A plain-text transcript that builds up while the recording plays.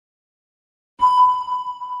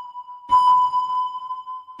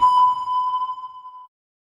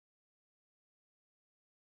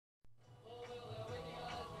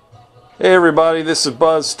Hey everybody, this is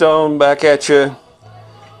Buzz Stone back at you.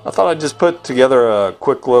 I thought I'd just put together a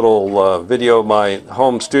quick little video of my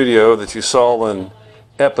home studio that you saw in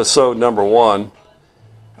episode number 1.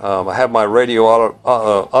 I have my radio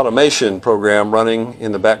automation program running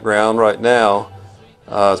in the background right now.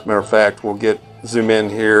 As a matter of fact, we'll zoom in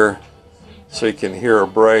here so you can hear a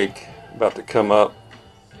break about to come up.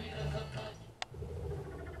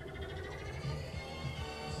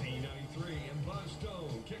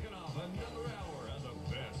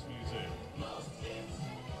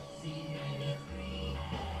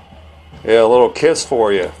 Yeah, a little kiss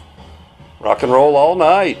for you. Rock and roll all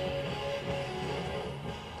night.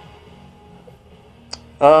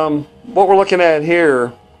 What we're looking at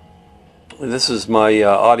here, this is my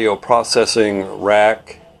audio processing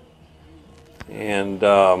rack, and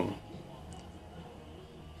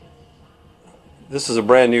this is a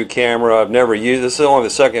brand new camera I've never used. This is only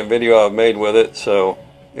the second video I've made with it, so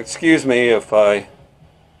excuse me if I'm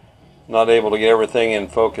not able to get everything in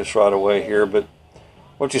focus right away here, but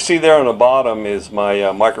what you see there on the bottom is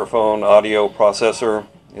my microphone audio processor.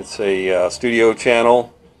 It's a studio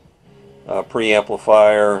channel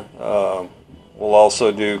preamplifier. We'll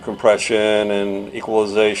also do compression and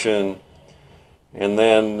equalization, and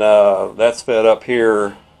then that's fed up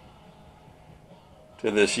here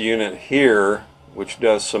to this unit here, which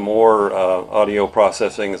does some more audio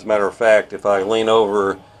processing. As a matter of fact, if I lean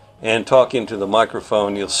over and talk into the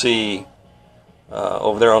microphone, you'll see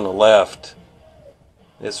over there on the left,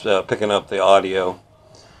 it's picking up the audio.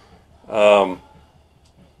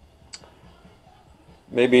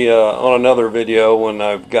 Maybe on another video, when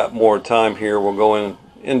I've got more time here, we'll go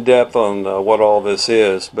in depth on what all this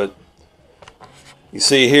is. But you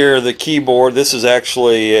see here the keyboard. This is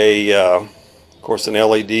actually of course, an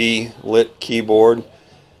LED lit keyboard.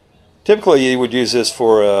 Typically, you would use this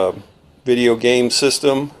for a video game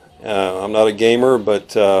system. I'm not a gamer,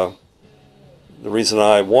 but the reason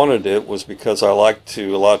I wanted it was because I like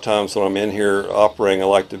to, a lot of times when I'm in here operating, I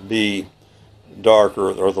like to be dark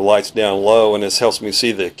or the lights down low, and this helps me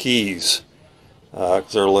see the keys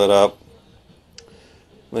because they're lit up.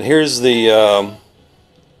 And here's the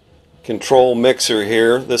control mixer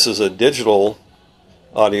here. This is a digital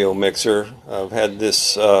audio mixer. I've had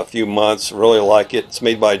this a few months, really like it. It's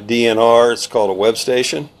made by D&R. It's called a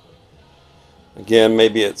Webstation. Again,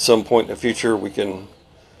 maybe at some point in the future we can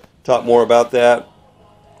talk more about that.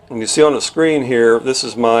 And you see on the screen here, this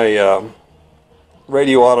is my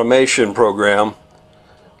radio automation program,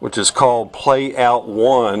 which is called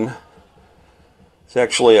PlayoutONE. It's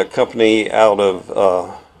actually a company out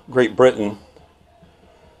of Great Britain.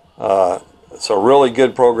 It's a really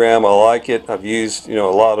good program. I like it. I've used a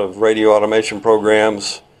lot of radio automation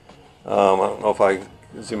programs. I don't know if I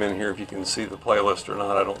zoom in here if you can see the playlist or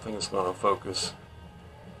not. I don't think it's going to focus.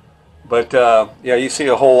 But yeah, you see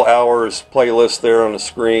a whole hour's playlist there on the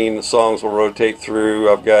screen. The songs will rotate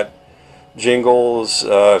through. I've got jingles.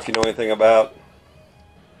 If you know anything about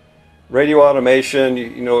radio automation,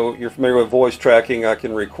 you're familiar with voice tracking. I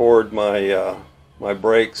can record my my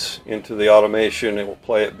breaks into the automation. It will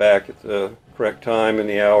play it back at the correct time in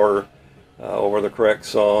the hour over the correct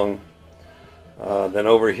song. Then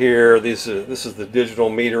over here, this is the digital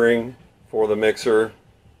metering for the mixer.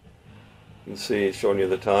 You can see it's showing you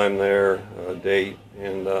the time there, date,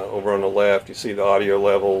 and over on the left you see the audio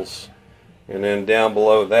levels, and then down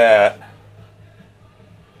below that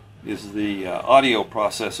is the audio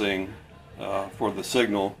processing for the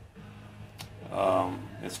signal.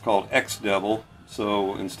 It's called X-Double.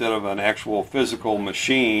 So instead of an actual physical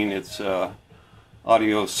machine, it's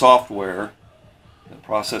audio software that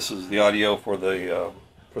processes the audio for the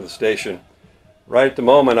station. Right at the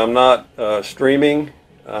moment, I'm not streaming.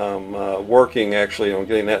 I'm working actually on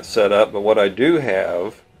getting that set up, but what I do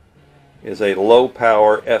have is a low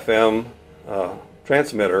power FM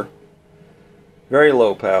transmitter, very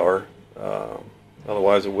low power,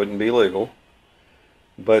 otherwise it wouldn't be legal,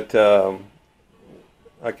 but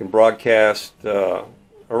I can broadcast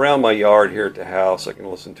around my yard here at the house. I can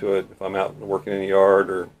listen to it if I'm out working in the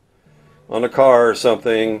yard or on a car or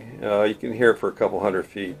something. You can hear it for a couple hundred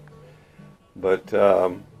feet. But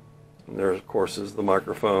there, of course, is the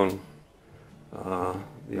microphone,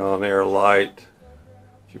 the on-air light,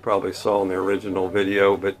 which you probably saw in the original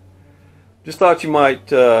video. But just thought you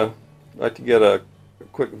might like to get a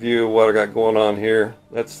quick view of what I got going on here.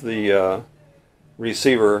 That's the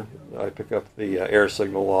receiver I pick up the air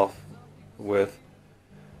signal off with.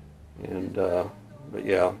 And but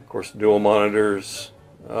yeah, of course, dual monitors.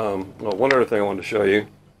 One other thing I wanted to show you.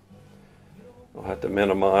 I'll have to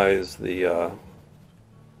minimize the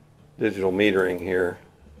digital metering here.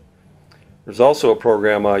 There's also a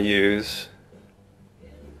program I use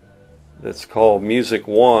that's called Music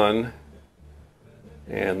One,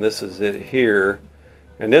 and this is it here.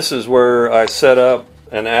 And this is where I set up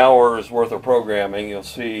an hour's worth of programming. You'll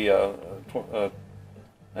see an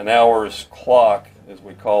hour's clock, as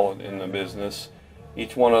we call it in the business.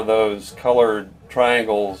 Each one of those colored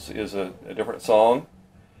triangles is a different song,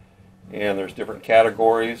 and there's different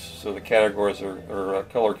categories, so the categories are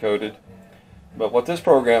color coded. But what this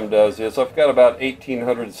program does is I've got about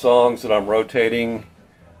 1,800 songs that I'm rotating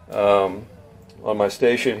on my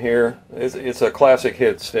station here. It's a classic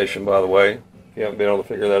hit station, by the way, if you haven't been able to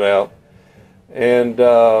figure that out. And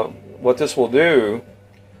what this will do,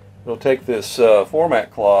 it'll take this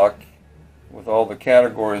format clock with all the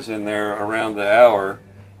categories in there around the hour,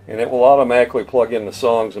 and it will automatically plug in the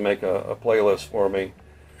songs and make a playlist for me,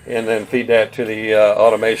 and then feed that to the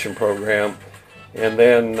automation program. And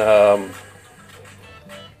then of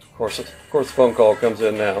course the phone call comes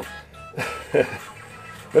in now.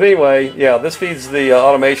 But anyway, yeah, this feeds the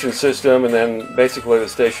automation system, and then basically the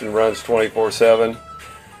station runs 24/7.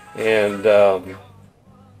 And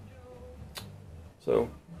so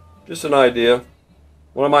just an idea,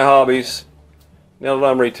 one of my hobbies. Now that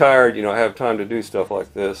I'm retired, I have time to do stuff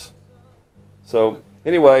like this. So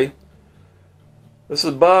anyway, this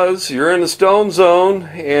is Buzz. You're in the Stone Zone,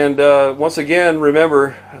 and once again,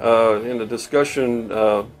 remember, in the discussion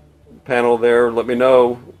panel there, let me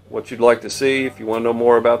know what you'd like to see. If you want to know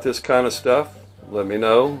more about this kind of stuff, let me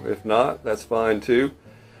know. If not, that's fine too.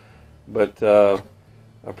 But I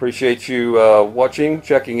appreciate you watching,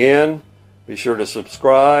 checking in. Be sure to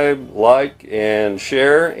subscribe, like, and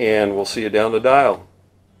share, and we'll see you down the dial.